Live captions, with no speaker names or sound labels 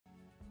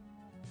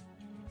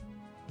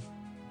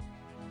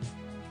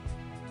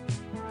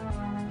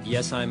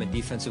Yes, I'm a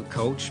defensive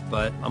coach,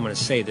 but I'm going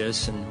to say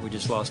this, and we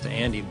just lost to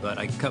Andy, but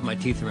I cut my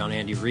teeth around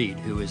Andy Reid,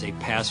 who is a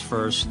pass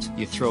first,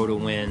 you throw to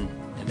win,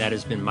 and that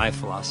has been my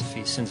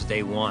philosophy since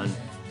day one.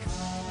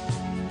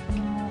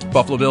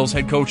 Buffalo Bills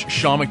head coach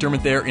Sean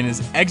McDermott there in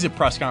his exit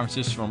press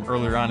conferences from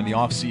earlier on in the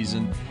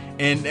offseason.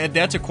 And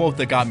that's a quote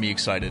that got me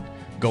excited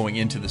going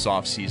into this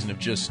offseason of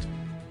just,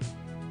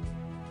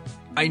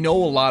 I know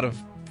a lot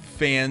of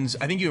fans,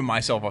 I think even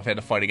myself, I've had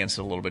to fight against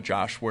it a little bit,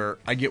 Josh, where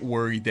I get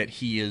worried that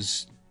he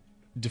is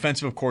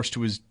defensive, of course,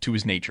 to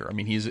his nature. I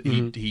mean,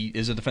 he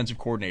is a defensive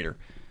coordinator.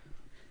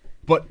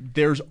 But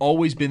there's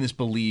always been this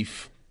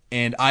belief,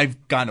 and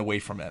I've gotten away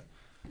from it.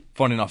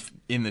 Fun enough,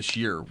 in this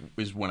year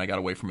is when I got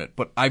away from it.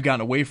 But I've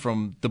gotten away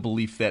from the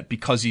belief that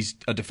because he's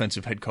a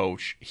defensive head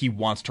coach, he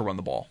wants to run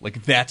the ball.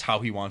 Like, that's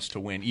how he wants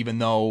to win, even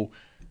though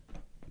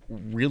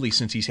really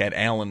since he's had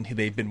Allen,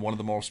 they've been one of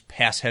the most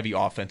pass-heavy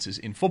offenses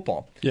in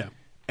football. Yeah.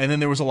 And then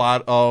there was a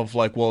lot of,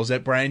 like, well, is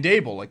that Brian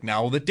Daboll? Like,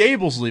 now that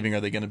Daboll's leaving, are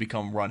they going to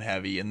become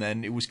run-heavy? And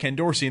then it was Ken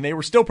Dorsey, and they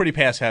were still pretty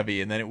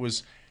pass-heavy. And then it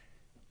was,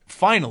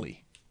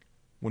 finally,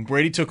 when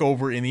Brady took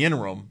over in the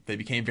interim, they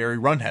became very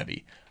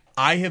run-heavy.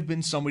 I have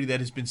been somebody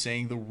that has been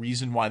saying the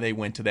reason why they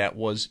went to that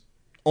was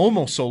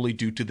almost solely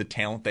due to the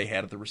talent they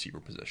had at the receiver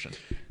position.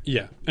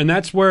 Yeah, and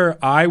that's where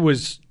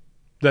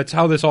that's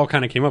how this all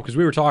kind of came up, because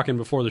we were talking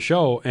before the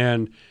show,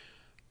 and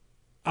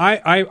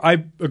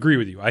I agree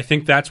with you. I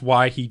think that's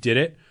why he did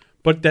it.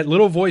 But that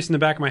little voice in the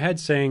back of my head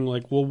saying,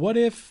 like, well, what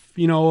if,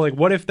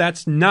 what if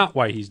that's not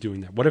why he's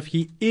doing that? What if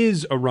he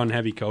is a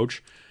run-heavy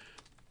coach?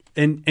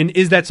 And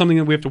is that something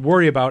that we have to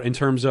worry about in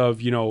terms of,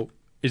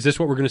 is this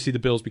what we're going to see the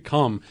Bills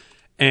become?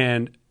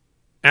 And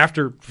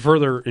after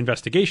further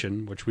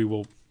investigation, which we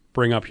will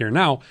bring up here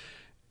now,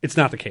 it's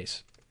not the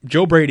case.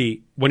 Joe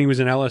Brady, when he was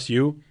in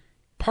LSU,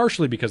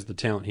 partially because of the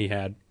talent he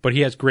had, but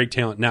he has great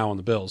talent now on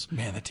the Bills.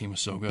 Man, that team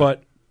was so good.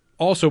 But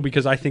also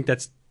because I think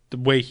that's the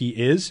way he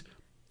is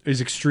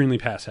extremely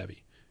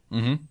pass-heavy.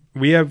 Mm-hmm.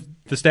 We have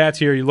the stats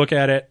here. You look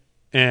at it,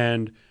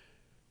 and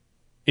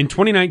in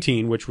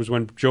 2019, which was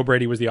when Joe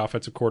Brady was the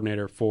offensive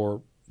coordinator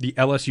for the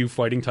LSU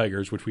Fighting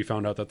Tigers, which we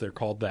found out that they're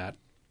called that,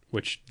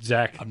 which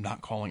Zach I'm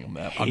not calling them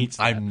that. hates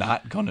I'm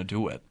not going to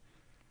do it.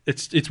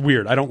 It's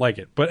weird. I don't like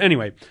it. But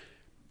anyway,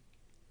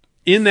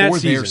 in that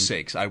season, for their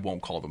sakes, I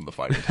won't call them the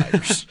Fighting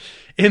Tigers.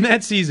 In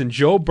that season,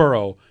 Joe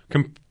Burrow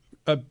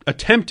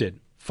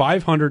attempted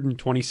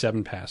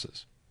 527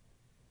 passes.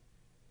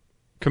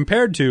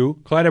 Compared to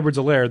Clyde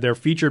Edwards-Helaire, their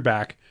featured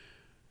back,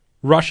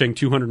 rushing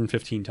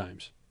 215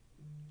 times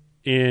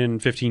in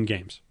 15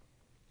 games.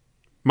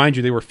 Mind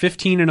you, they were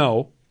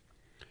 15-0.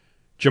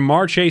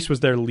 Jamar Chase was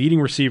their leading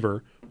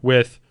receiver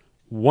with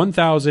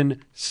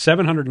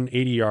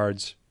 1,780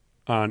 yards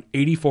on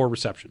 84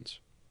 receptions.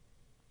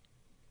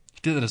 He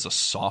did it as a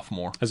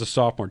sophomore.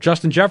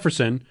 Justin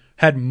Jefferson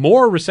had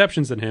more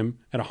receptions than him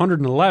at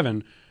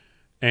 111,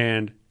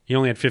 and he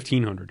only had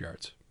 1,500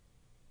 yards.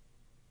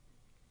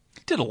 He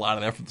did a lot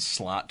of that from the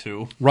slot,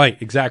 too.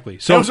 Right, exactly.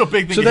 So that was a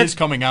big thing of his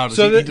coming out. He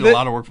did a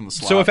lot of work from the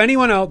slot. So if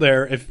anyone out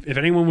there, if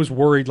anyone was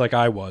worried like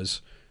I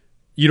was,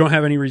 you don't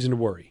have any reason to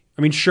worry.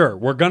 I mean, sure,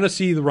 we're going to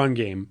see the run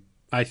game,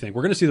 I think.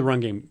 We're going to see the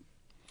run game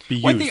be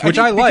used, which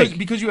I like.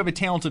 Because you have a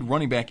talented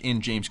running back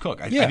in James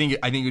Cook. I think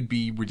it would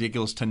be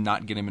ridiculous to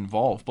not get him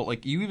involved. But,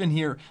 like, you even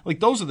hear,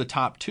 like, those are the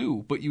top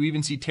two, but you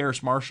even see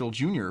Terrace Marshall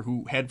Jr.,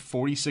 who had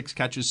 46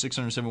 catches,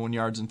 671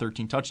 yards, and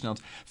 13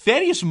 touchdowns.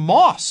 Thaddeus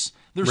Moss,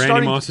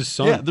 Randy Moss's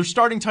son. Yeah, their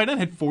starting tight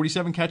end had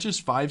 47 catches,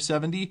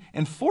 570,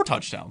 and 4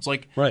 touchdowns.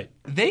 Like, right.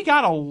 They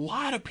got a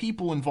lot of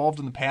people involved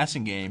in the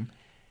passing game.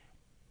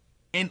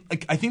 And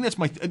I think that's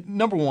my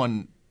number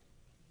one.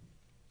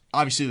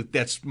 Obviously,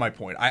 that's my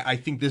point. I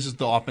think this is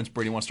the offense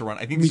Brady wants to run.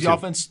 I think this is the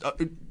offense,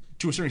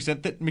 to a certain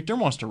extent, that McDermott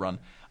wants to run.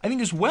 I think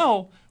as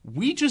well,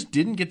 we just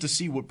didn't get to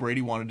see what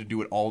Brady wanted to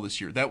do at all this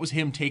year. That was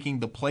him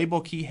taking the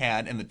playbook he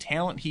had and the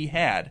talent he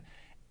had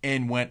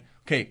and went,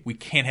 okay, we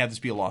can't have this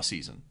be a lost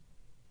season.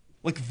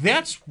 Like,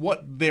 that's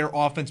what their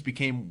offense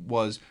became,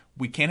 was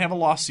we can't have a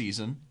lost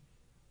season.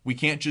 We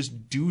can't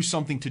just do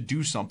something to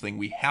do something.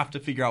 We have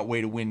to figure out a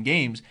way to win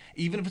games.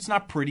 Even if it's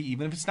not pretty,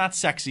 even if it's not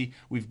sexy,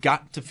 we've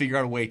got to figure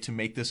out a way to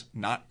make this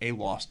not a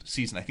lost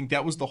season. I think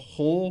that was the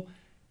whole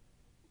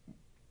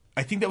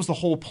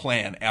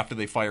plan after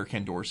they fire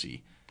Ken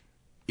Dorsey.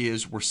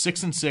 Is we're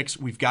 6-6,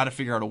 we've got to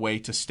figure out a way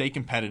to stay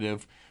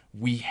competitive.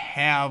 We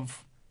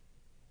have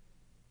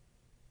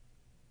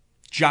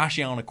Josh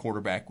Allen a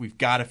quarterback. We've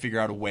got to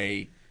figure out a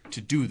way to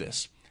do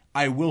this.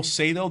 I will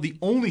say, though, the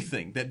only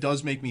thing that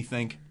does make me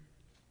think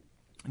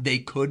they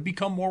could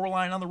become more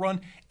reliant on the run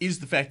is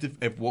the fact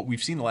of what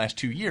we've seen the last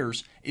 2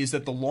 years is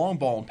that the long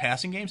ball in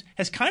passing games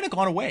has kind of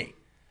gone away.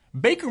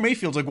 Baker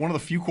Mayfield's like one of the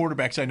few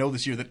quarterbacks I know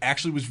this year that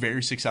actually was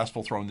very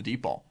successful throwing the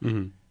deep ball.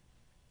 Mm-hmm.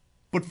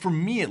 But for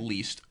me, at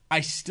least,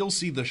 I still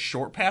see the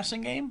short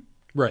passing game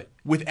right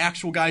with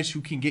actual guys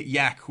who can get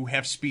yak, who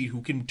have speed,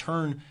 who can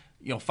turn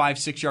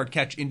 5-6 yard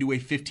catch into a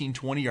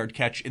 15-20 yard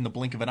catch in the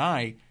blink of an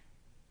eye.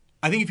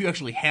 I think if you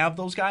actually have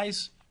those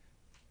guys,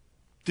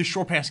 the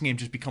short passing game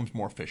just becomes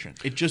more efficient.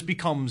 It just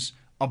becomes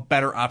a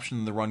better option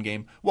than the run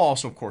game, while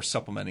also, of course,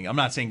 supplementing. I'm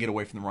not saying get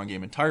away from the run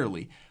game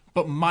entirely,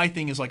 but my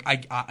thing is like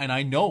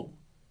I know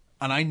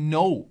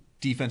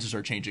defenses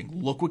are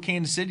changing. Look what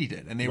Kansas City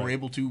did, and they were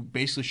able to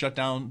basically shut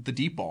down the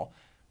deep ball.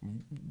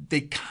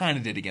 They kind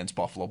of did against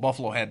Buffalo.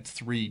 Buffalo had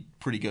 3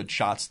 pretty good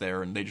shots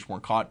there, and they just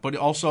weren't caught. But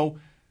also,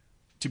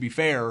 to be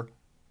fair,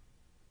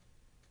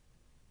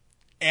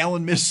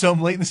 Allen missed some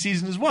late in the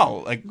season as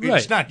well. Like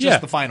it's not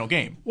just the final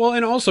game. Well,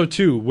 and also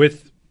too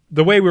with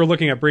the way we were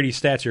looking at Brady's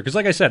stats here, because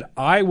like I said,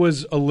 I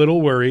was a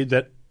little worried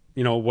that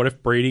what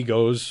if Brady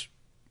goes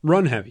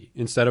run heavy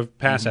instead of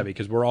pass heavy,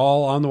 because we're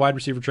all on the wide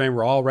receiver train.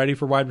 We're all ready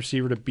for wide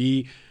receiver to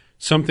be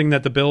something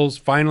that the Bills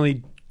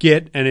finally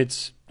get, and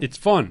it's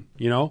fun,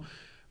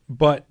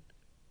 But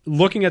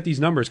looking at these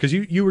numbers, because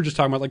you were just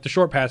talking about like the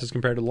short passes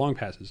compared to the long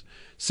passes.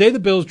 Say the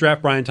Bills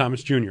draft Brian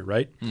Thomas Jr.,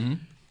 right? Mm-hmm.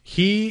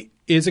 He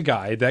is a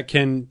guy that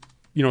can,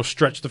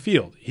 stretch the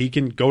field. He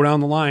can go down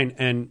the line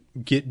and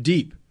get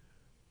deep.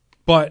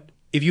 But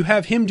if you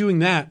have him doing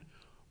that,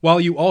 while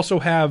you also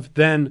have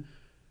then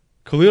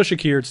Khalil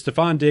Shakir,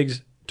 Stephon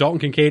Diggs, Dalton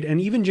Kincaid, and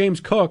even James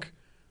Cook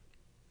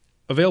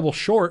available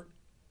short,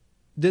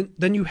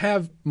 then you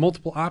have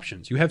multiple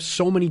options. You have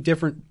so many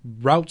different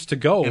routes to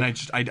go. And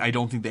I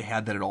don't think they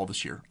had that at all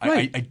this year.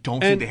 Right. I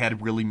don't think they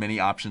had really many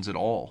options at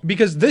all.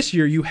 Because this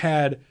year you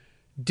had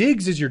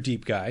Diggs as your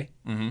deep guy,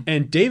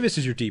 and Davis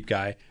is your deep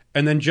guy,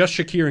 and then just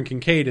Shakir and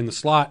Kincaid in the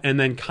slot, and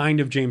then kind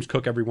of James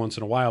Cook every once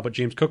in a while. But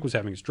James Cook was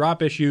having his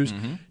drop issues.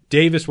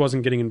 Davis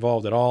wasn't getting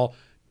involved at all.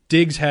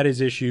 Diggs had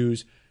his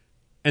issues.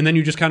 And then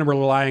you just kind of were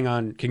relying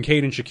on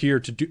Kincaid and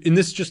Shakir to do, and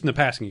this is just in the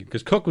passing game,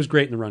 because Cook was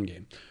great in the run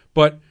game.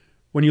 But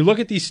when you look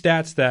at these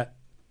stats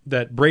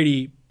that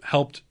Brady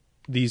helped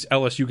these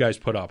LSU guys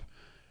put up,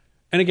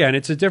 and again,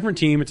 it's a different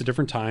team, it's a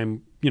different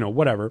time,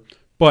 whatever.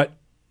 But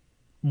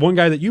one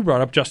guy that you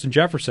brought up, Justin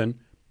Jefferson,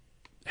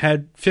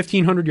 had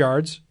 1,500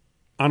 yards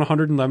on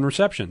 111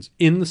 receptions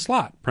in the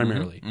slot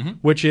primarily,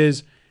 which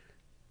is,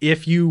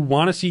 if you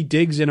want to see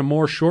Diggs in a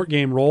more short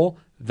game role,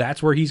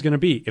 that's where he's going to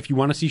be. If you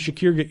want to see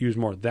Shakir get used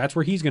more, that's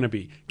where he's going to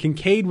be.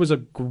 Kincaid was a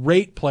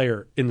great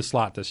player in the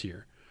slot this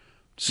year.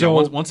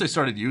 So once they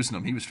started using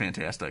him, he was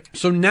fantastic.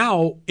 So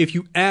now, if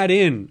you add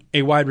in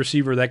a wide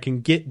receiver that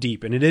can get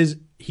deep, and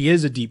he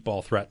is a deep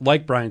ball threat,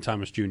 like Brian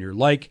Thomas Jr.,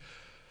 like,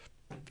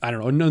 I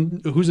don't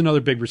know, who's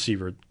another big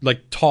receiver,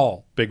 like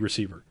tall big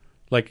receiver,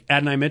 like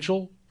Adonai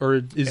Mitchell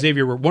or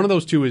Xavier. One of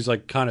those two is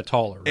like kind of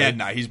taller. Right?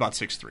 Adonai, he's about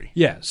 6'3".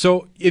 Yeah.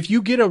 So if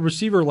you get a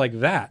receiver like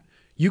that,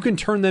 you can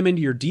turn them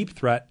into your deep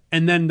threat,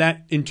 and then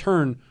that in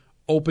turn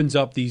opens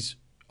up these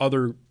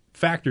other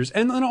factors.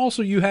 And then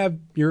also you have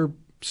your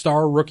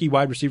star rookie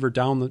wide receiver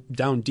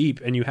down deep,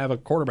 and you have a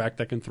quarterback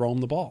that can throw him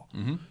the ball.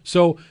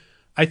 So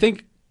I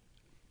think,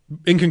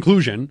 in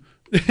conclusion,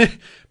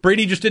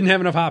 Brady just didn't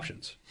have enough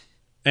options.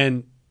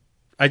 And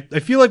I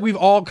feel like we've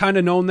all kind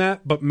of known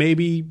that, but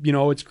maybe,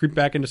 it's creeped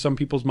back into some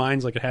people's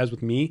minds like it has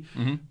with me.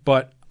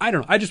 But I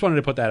don't know. I just wanted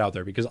to put that out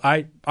there because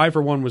I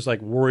for one, was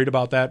like worried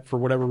about that for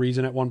whatever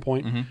reason at one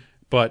point.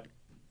 But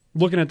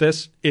looking at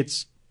this,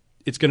 it's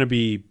going to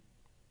be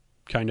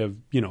kind of,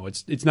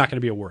 it's not going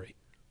to be a worry.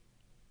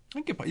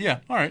 Yeah,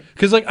 all right.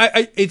 Because like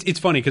it's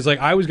funny because like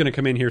I was going to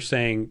come in here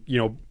saying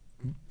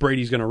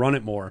Brady's going to run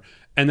it more,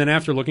 and then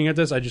after looking at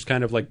this, I just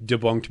kind of like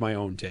debunked my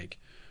own take.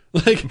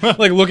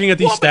 like looking at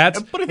these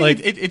stats, but I think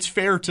it's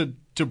fair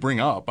to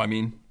bring up. I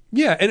mean,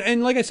 yeah,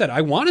 and like I said,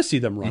 I want to see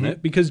them run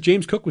it because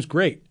James Cook was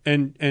great,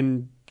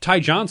 and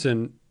Ty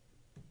Johnson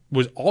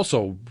was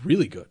also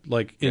really good,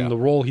 like in the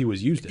role he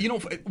was used in.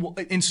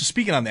 And so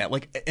speaking on that,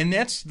 like, and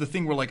that's the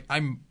thing where like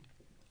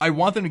I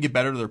want them to get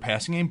better to their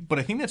passing game, but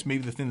I think that's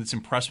maybe the thing that's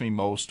impressed me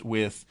most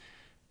with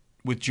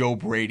Joe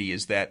Brady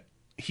is that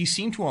he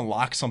seemed to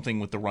unlock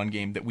something with the run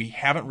game that we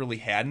haven't really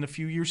had in a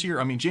few years here.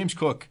 I mean, James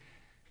Cook,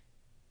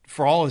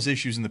 for all his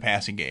issues in the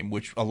passing game,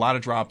 which a lot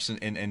of drops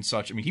and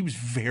such, I mean, he was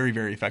very,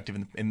 very effective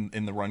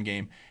in the run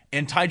game.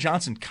 And Ty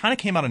Johnson kind of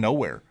came out of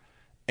nowhere.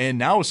 And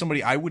now is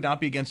somebody I would not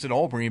be against at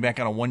all bringing back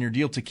on a one-year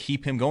deal to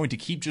keep him going, to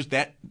keep just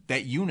that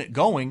unit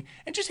going,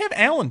 and just have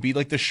Allen be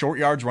like the short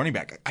yards running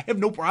back. I have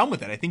no problem with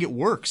that. I think it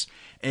works.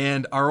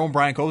 And our own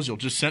Brian Koziel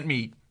just sent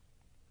me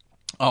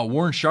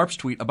Warren Sharp's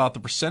tweet about the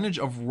percentage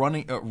of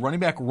running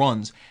back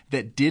runs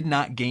that did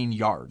not gain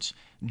yards.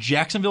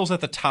 Jacksonville's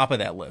at the top of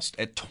that list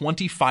at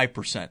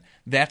 25%.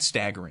 That's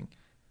staggering.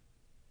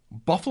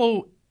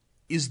 Buffalo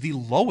is the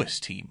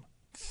lowest team,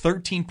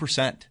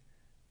 13%.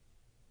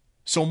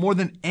 So more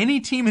than any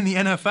team in the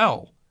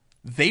NFL,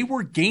 they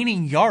were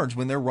gaining yards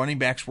when their running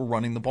backs were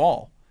running the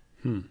ball.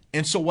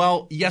 And so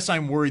while, yes,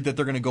 I'm worried that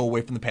they're going to go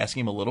away from the passing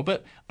game a little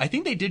bit, I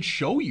think they did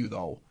show you,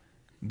 though,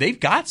 they've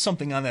got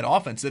something on that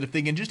offense that if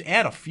they can just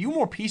add a few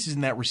more pieces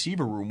in that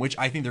receiver room, which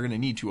I think they're going to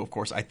need to, of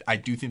course. I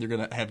do think they're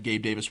going to have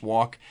Gabe Davis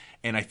walk,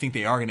 and I think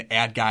they are going to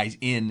add guys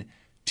in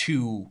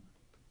to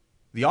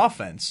the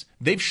offense.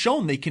 They've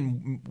shown they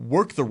can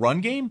work the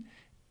run game,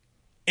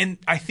 and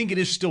I think it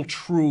is still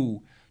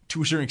true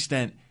to a certain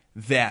extent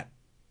that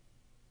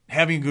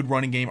having a good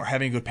running game or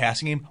having a good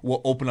passing game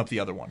will open up the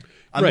other one.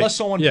 Unless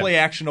someone play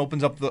action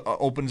opens up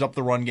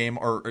the run game,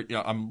 or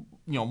I'm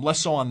less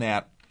so on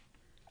that.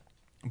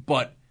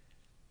 But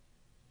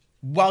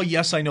while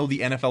yes, I know the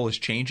NFL is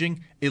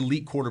changing,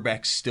 elite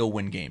quarterbacks still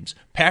win games.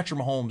 Patrick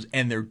Mahomes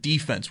and their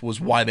defense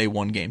was why they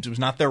won games. It was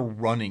not their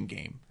running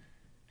game.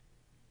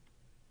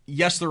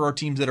 Yes, there are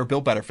teams that are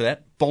built better for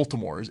that.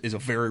 Baltimore is a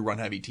very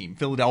run-heavy team.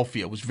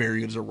 Philadelphia was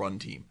very good as a run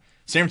team.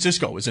 San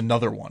Francisco is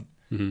another one.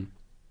 Mm-hmm.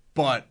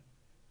 But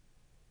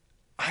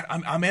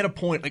I'm at a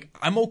point, like,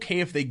 I'm okay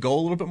if they go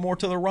a little bit more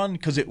to the run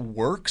because it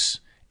works,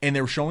 and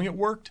they were showing it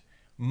worked.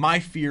 My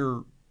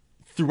fear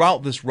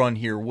throughout this run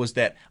here was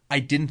that I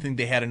didn't think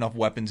they had enough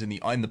weapons in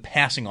the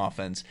passing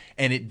offense,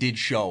 and it did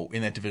show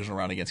in that divisional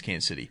round against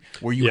Kansas City,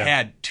 where you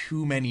had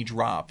too many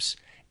drops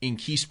in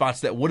key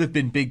spots that would have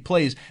been big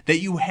plays that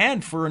you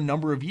had for a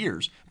number of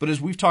years. But as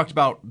we've talked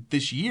about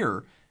this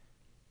year,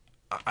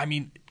 I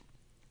mean,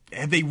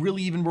 have they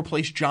really even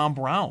replaced John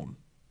Brown?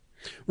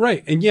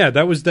 Right. And yeah,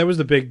 that was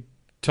the big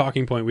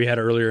talking point we had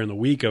earlier in the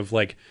week of,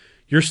 like,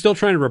 you're still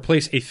trying to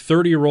replace a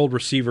 30-year-old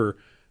receiver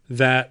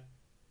that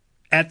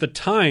at the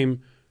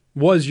time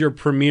was your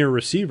premier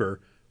receiver,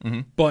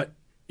 but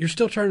you're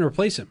still trying to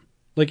replace him.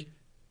 Like,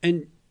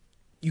 and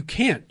you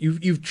can't.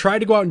 You've tried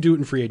to go out and do it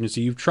in free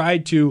agency. You've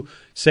tried to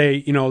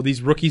say,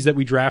 these rookies that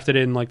we drafted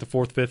in like the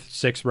 4th, 5th,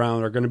 6th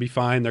round are going to be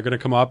fine. They're going to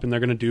come up and they're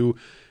going to do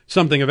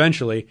something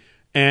eventually.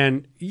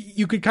 And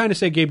you could kind of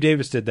say Gabe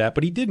Davis did that,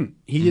 but he didn't.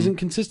 He isn't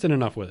consistent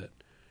enough with it.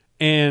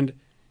 And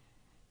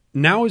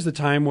now is the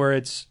time where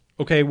it's,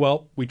 okay,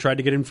 well, we tried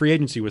to get in free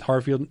agency with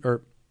Hardy and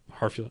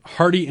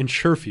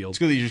Sherfield. It's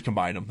good that you just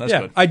combined them. That's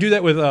good. I do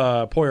that with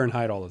Poyer and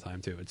Hyde all the time,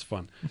 too. It's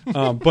fun.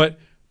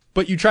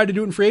 But you tried to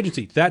do it in free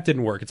agency. That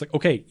didn't work. It's like,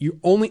 okay, your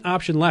only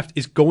option left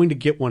is going to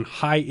get one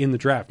high in the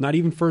draft. Not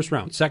even first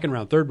round, second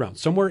round, third round.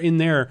 Somewhere in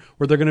there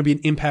where they're going to be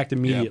an impact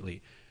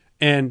immediately.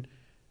 Yeah. And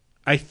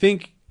I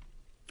think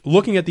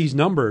looking at these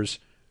numbers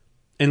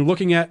and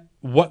looking at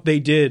what they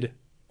did,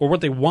 or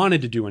what they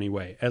wanted to do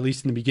anyway, at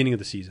least in the beginning of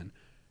the season,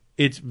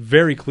 it's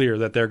very clear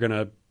that they're going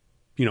to,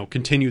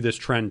 continue this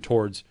trend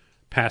towards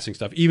passing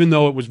stuff, even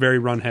though it was very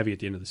run heavy at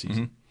the end of the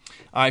season. Mm-hmm.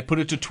 I put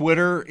it to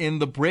Twitter in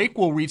the break.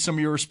 We'll read some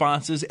of your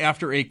responses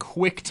after a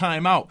quick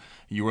timeout.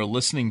 You are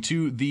listening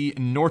to the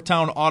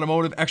Northtown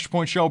Automotive Extra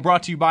Point Show,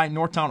 brought to you by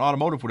Northtown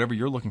Automotive. Whatever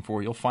you're looking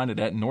for, you'll find it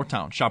at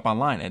Northtown. Shop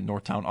online at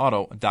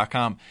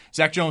northtownauto.com.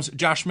 Zach Jones,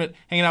 Josh Schmidt,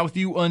 hanging out with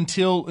you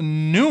until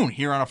noon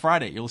here on a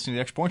Friday. You're listening to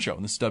the Extra Point Show,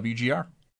 and this is WGR.